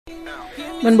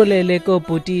Manbolele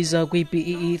kobhutiza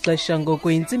kwi-PEE ixesha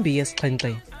ngokwintsimbi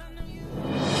yesixhenxe.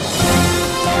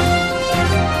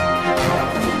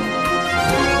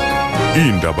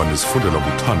 Iindaba nezifundela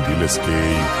kuthandile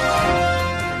sikeyi.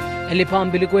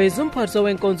 Eliphambili kwezi umphathiswa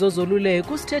weenkonzo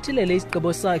zoluleko usithethelele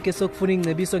isigqibo sakhe sokufuna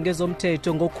iingcebiso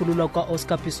ngezomthetho ngokukhululwa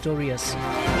kwaOscar Pistorius.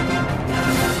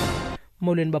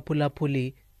 Molweni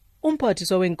baphulaphuli.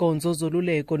 Umphathiswa weenkonzo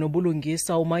zoluleko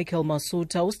nobulungisa uMachael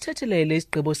Masutha usithethelele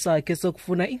isigqibo sakhe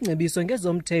sokufuna iingcebiso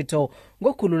ngezomthetho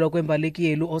ngokukhululwa kwembaleki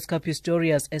yeli uOscar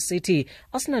Pistorius esithi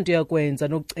asinanto yakwenza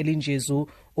noku cel'injezu.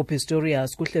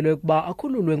 UPistorius kuhlelwe ukuba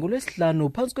akhululwe ngolwesihlanu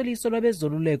phantsi kweliso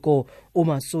lwabezoluleko.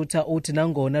 uMasutha uthi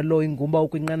nangona lo ingumba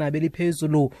ukwinqanaba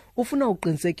eliphezulu ufuna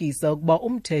uqinisekisa ukuba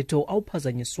umthetho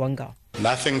awuphazanyiswanga.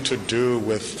 Nothing to do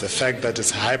with the fact that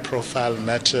it's a high-profile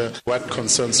matter. What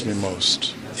concerns me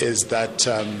most is that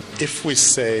if we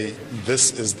say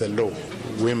this is the law,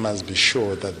 we must be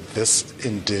sure that this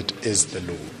indeed is the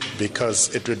law,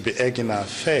 because it would be egg in our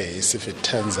face if it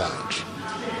turns out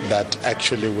that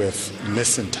actually we've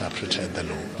misinterpreted the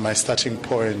law. My starting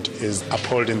point is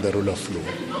upholding the rule of law.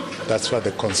 That's what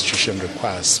the Constitution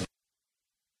requires.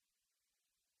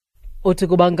 Uthi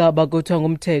kuba ngaba kuthiwa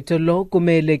ngumthetho lo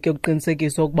kumele ke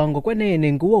uqinisekiswa ukuba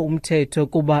ngokwenene nguwo umthetho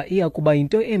kuba iya kuba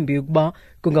yinto embi ukuba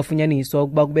kungafunyaniswa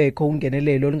ukuba kubekho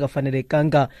ungenelelo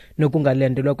olungafanelekanga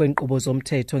nokungalandelwa kwenkqubo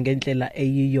zomthetho ngendlela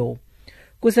eyiyo.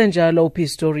 Kusenjalo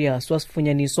uPistorius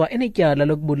wasifunyaniswa enetyala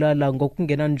lokubulala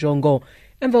ngokungenanjongo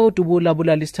emva kodubula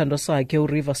bulala isithandwa sakhe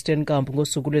uRiver Steenkamp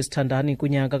ngosuku lwesithandani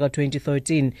kunyaka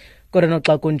ka-2013. Kodwa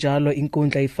noxa kunjalo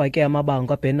inkundla ifake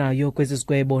amabango abhenayo kwezi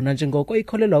zigwebo nanjengoko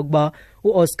ikholelwa ukuba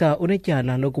uOscar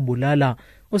unetyala lokubulala.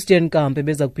 uSteenkamp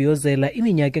ebeza kubhiyozela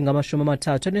iminyaka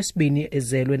engama-32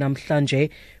 ezelwe namhlanje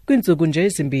kwiintsuku nje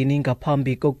ezimbini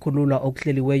ngaphambi kokukhululwa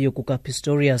okuhleliweyo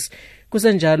kukaPistorius.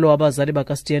 Kusenjalo abazali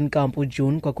bakaSteenkamp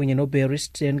uJune kwakunye noBarry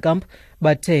Steenkamp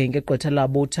bathe ngegqwetha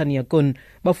labo uTanya Kun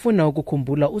bafuna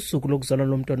ukukhumbula usuku lokuzalwa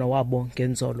lomntwana wabo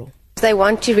ngenzolo. They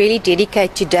want to really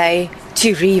dedicate today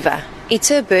to Riva. It's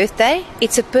her birthday.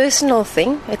 It's a personal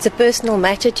thing. It's a personal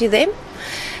matter to them.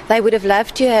 They would have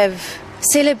loved to have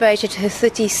celebrated her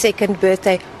 32nd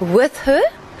birthday with her.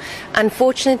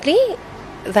 Unfortunately,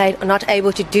 they are not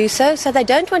able to do so, so they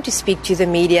don't want to speak to the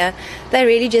media. They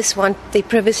really just want their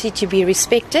privacy to be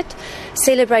respected,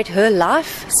 celebrate her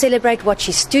life, celebrate what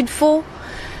she stood for.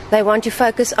 They want to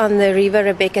focus on the Riva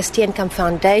Rebecca Steenkamp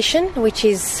Foundation, which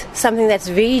is something that's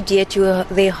very dear to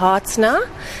their hearts now.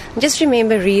 Just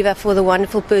remember Riva for the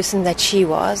wonderful person that she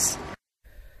was.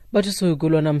 Bathi usuku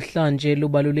lwanamhlanje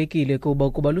lubalulekile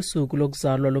kuba lusuku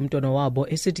lokuzalwa lomntwana wabo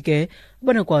esithi ke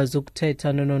abanakwazi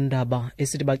ukuthetha nonondaba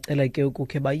esithi bacela ke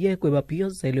ukukhe bayekwe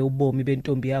babhiyozele ubomi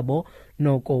bentombi yabo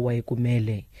noko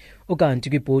wayekumele. Ukanti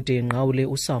kwibhodi yenqawule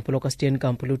usapho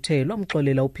lwakaSteenkamp luthe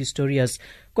lwamxolela uPistorius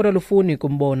kodwa lufuni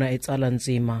kumbona etsala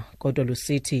nzima, kodwa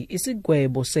lusithi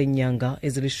isigwebo senyanga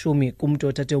ezilishumi kumntu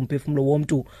othathe umphefumlo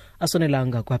womntu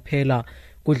asonelanga kwaphela.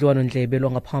 Kudliwano-ndlebe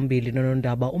lwangaphambili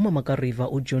nonondaba umama kaRiva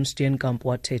uJune Steenkamp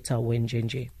wathetha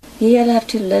wenjenje. He'll have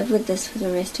to live with this for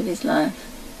the rest of his life.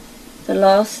 The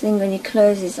last thing when he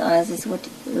closes his eyes is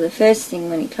the first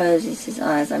thing when he closes his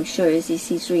eyes, I'm sure, is he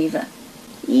sees Riva.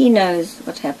 He knows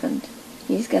what happened.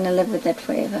 He's going to live with that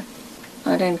forever.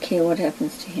 I don't care what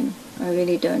happens to him. I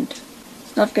really don't.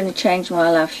 It's not going to change my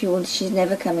life. She's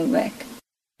never coming back.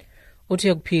 Uthi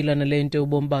yakuphila nalento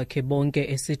ubomi bakhe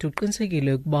bonke esithi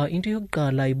uqinisekile ukuba into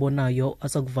yokuqala ibonayo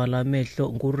asakuvala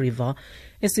amehlo nguRiva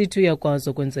esithi uyakwazi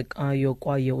okwenzekayo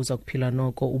kwaye uza kuphila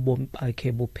noko ubomi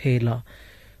bakhe buphela.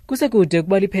 Kusekude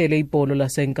kuba liphele ibholo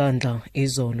lasenkandla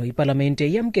izolo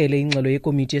ipalamente yamkele ingxelo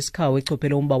yekomiti yesikhawu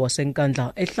echophele umba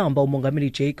wasenkandla ehlamba umongameli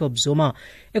Jacob Zuma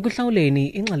ekuhlawuleni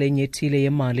inxalenye ethile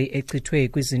yemali echithwe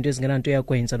kwizinto ezingenanto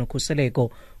yakwenza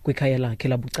nokhuseleko kwikhaya lakhe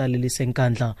labucala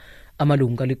lisenkandla.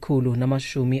 Amalungu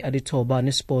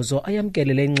 198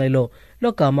 ayamkele le ngxelo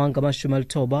logama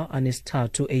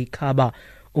ngama-93 eyikhaba.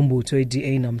 Umbutho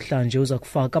we-DA namhlanje uza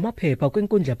kufaka amaphepha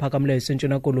kwinkundla ephakamileyo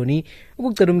esentshona koloni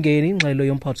ukucela umngeni ingxelo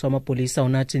yomphathiswa wamapolisa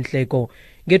uNathi Nhleko.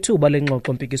 Ngethuba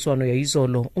lengxoxo mpikiswano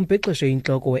yayizolo umbhexeshe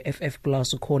intloko we-FF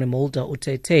Plus uCorne Mulder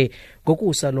uthethe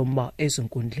ngokusa lomba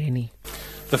ezinkundleni.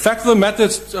 The fact of the matter,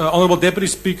 Honourable Deputy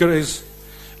Speaker, is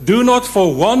do not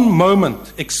for one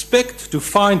moment expect to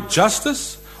find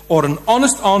justice or an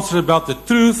honest answer about the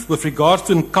truth with regards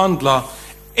to Nkandla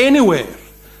anywhere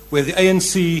where the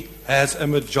ANC has a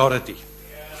majority.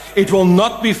 It will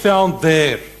not be found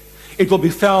there. It will be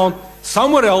found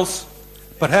somewhere else,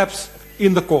 perhaps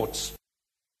in the courts.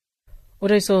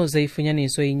 Utayisoze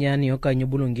ifunyaniswe inyani okanye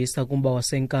ubulungisa kumba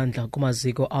wasenkandla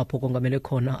kumaziko apho kongamele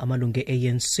khona amalungu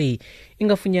ANC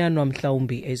ingafunyanwa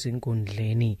mhlawumbi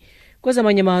ezinkundleni.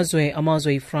 Kwezamanye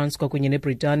amazwe iFrance kwakunye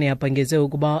neBritane abhengeze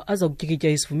ukuba aza kutyikitya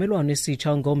isivumelwano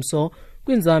esitsha ngomso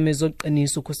kwinzame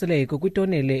zokuqinisa ukhuseleko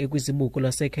kwitonele ekwizibuko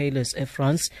laseCalais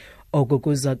eFrance, oko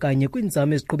kuza kanye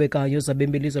kwinzame eziqhubekayo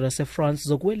zabembe ilizwe laseFrance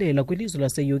zokuwelela kwilizwe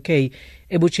lase-UK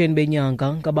ebutsheni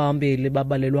benyanga ngabahambeli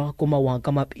babalelwa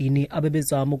kuma-2,000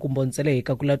 abebezama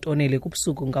ukumbonseleka kula tonele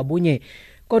kubusuku ngabunye,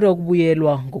 kodwa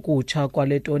ukubuyelwa ngokutsha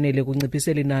kwale tonele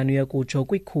kunciphisela inani yakutsho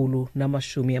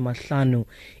kwi-150.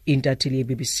 Intatheli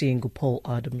ye-BBC nguPaul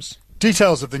Adams.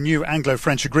 Details of the new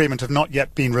Anglo-French agreement have not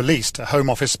yet been released, a Home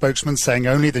Office spokesman saying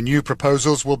only the new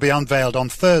proposals will be unveiled on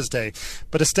Thursday.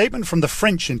 But a statement from the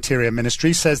French Interior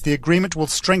Ministry says the agreement will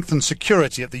strengthen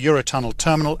security at the Eurotunnel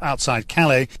terminal outside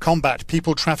Calais, combat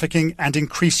people trafficking and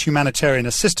increase humanitarian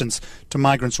assistance to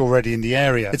migrants already in the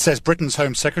area. It says Britain's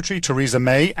Home Secretary Theresa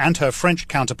May and her French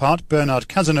counterpart Bernard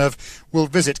Cazeneuve will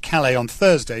visit Calais on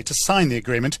Thursday to sign the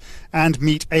agreement and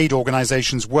meet aid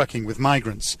organisations working with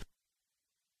migrants.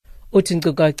 Uthi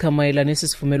nkcukacha mayelana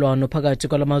nesisivumelwano phakathi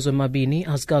kwalamazwe amabini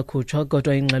azikakhutshwa,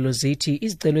 kodwa ingxelo zithi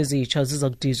izicelo ezitsha ziza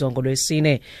kudizwa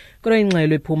ngoLwesine. Kodwa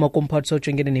ingxelo ephuma kumphathiswa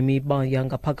ojongene nemiba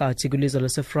yangaphakathi kwilizwe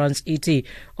laseFrance ithi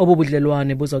obu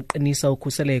budlelwane buzawuqinisa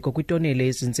ukhuseleko kwitonele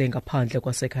ezinze ngaphandle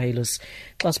kwaseCalais.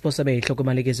 Xa siphosebehlo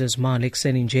kwimbaleki zezimali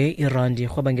ekuseni nje, irandi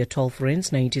irhweba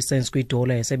nge-12.90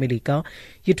 kwidola yaseMelika,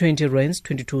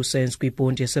 yi-20.22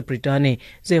 kwiponti yaseBritane,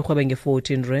 zirhweba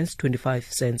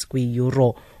nge-14.25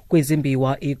 kwi-euro.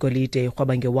 Kwezimbiwa igolide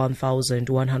irhweba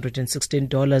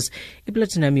nge-$1,116,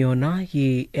 iplatinum yona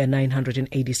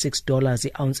yi-$986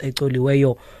 i-ounce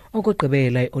ecoliweyo.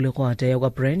 Okugqibela iolikrwada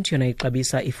yakwaBrent yona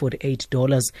ixabisa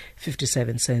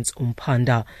i-$48.57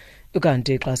 umphanda.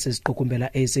 Ukanti xa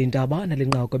siziqukumbela ezi ndaba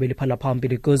nalinqaku ebeliphala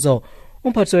phambili kuzo,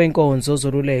 umphathi weenkonzo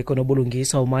zoluleko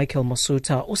nobulungisa uMachael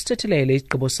Masutha usithethelele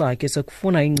isigqibo sakhe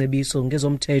sokufuna iingcebiso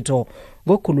ngezomthetho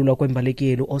ngokukhululwa kwembaleki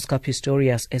yeli uOscar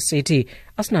Pistorius esithi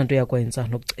asinanto yakwenza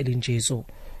noku cel'injezu.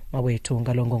 Mawethu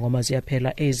ngalongo ngoma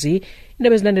ziyaphela ezi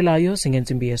indaba ezilandelayo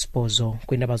zingentsimbi yesibhozo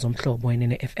kwiindaba zomhlobo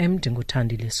enene FM.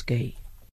 Ndinguthandile Skay.